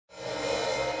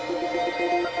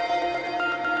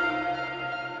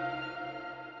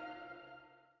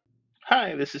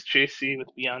Hi, this is JC with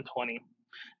Beyond 20.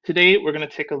 Today, we're going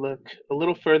to take a look a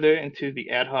little further into the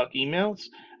ad hoc emails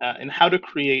and how to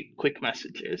create quick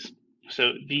messages.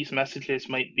 So, these messages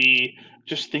might be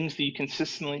just things that you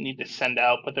consistently need to send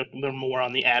out, but they're more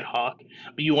on the ad hoc.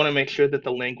 But you want to make sure that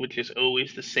the language is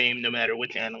always the same no matter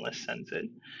which analyst sends it.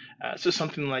 So,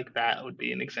 something like that would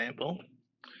be an example.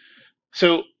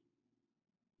 So,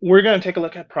 we're going to take a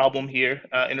look at problem here.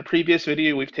 In a previous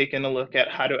video, we've taken a look at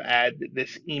how to add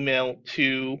this email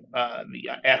to the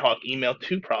ad hoc email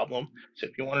to problem. So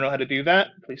if you want to know how to do that,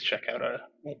 please check out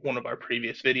one of our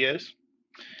previous videos.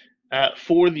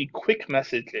 For the quick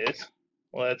messages,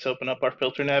 let's open up our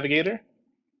filter navigator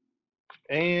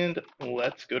and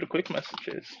let's go to quick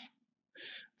messages.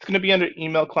 It's going to be under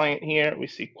email client here. We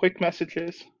see quick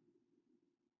messages,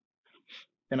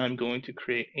 and I'm going to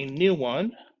create a new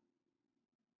one,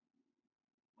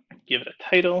 give it a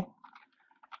title,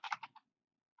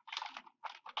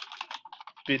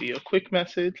 video quick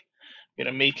message. I'm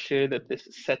going to make sure that this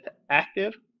is set to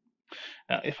active.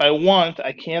 Now, if I want,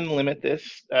 I can limit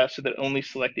this so that only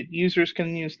selected users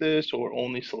can use this or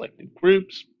only selected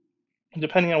groups,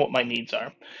 depending on what my needs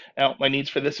are. Now, my needs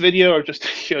for this video are just to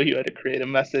show you how to create a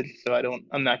message, so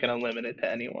I'm not going to limit it to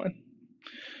anyone.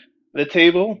 The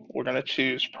table, we're going to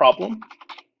choose problem.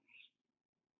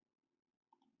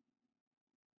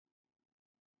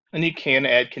 And you can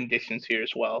add conditions here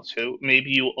as well. So maybe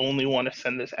you only want to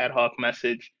send this ad hoc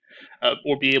message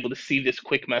or be able to see this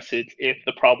quick message if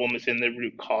the problem is in the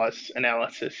root cause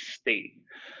analysis state.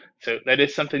 So that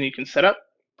is something you can set up.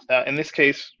 In this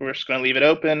case, we're just going to leave it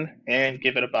open and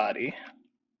give it a body.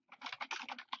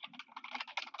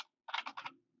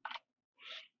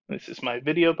 This is my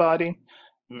video body.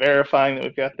 Verifying that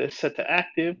we've got this set to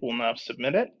active, we'll now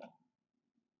submit it.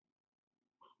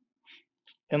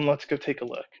 And let's go take a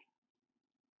look.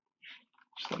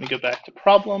 So let me go back to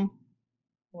problem.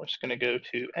 We're just going to go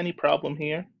to any problem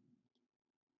here.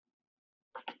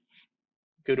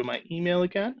 Go to my email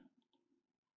again.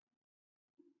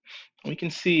 We can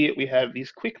see we have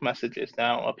these quick messages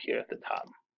now up here at the top.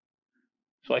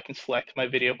 So I can select my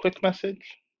video quick message,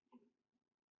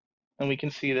 and we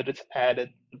can see that it's added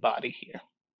the body here.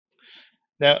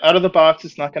 Now, out of the box,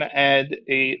 it's not going to add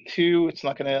a to, it's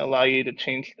not going to allow you to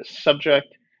change the subject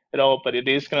at all, but it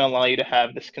is going to allow you to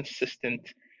have this consistent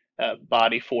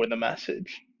body for the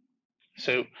message.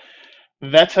 So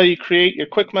that's how you create your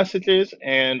quick messages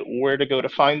and where to go to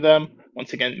find them.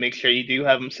 Once again, make sure you do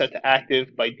have them set to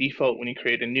active. By default, when you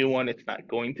create a new one, it's not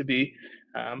going to be.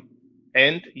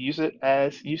 And use it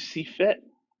as you see fit.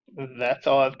 That's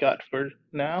all I've got for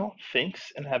now.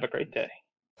 Thanks and have a great day.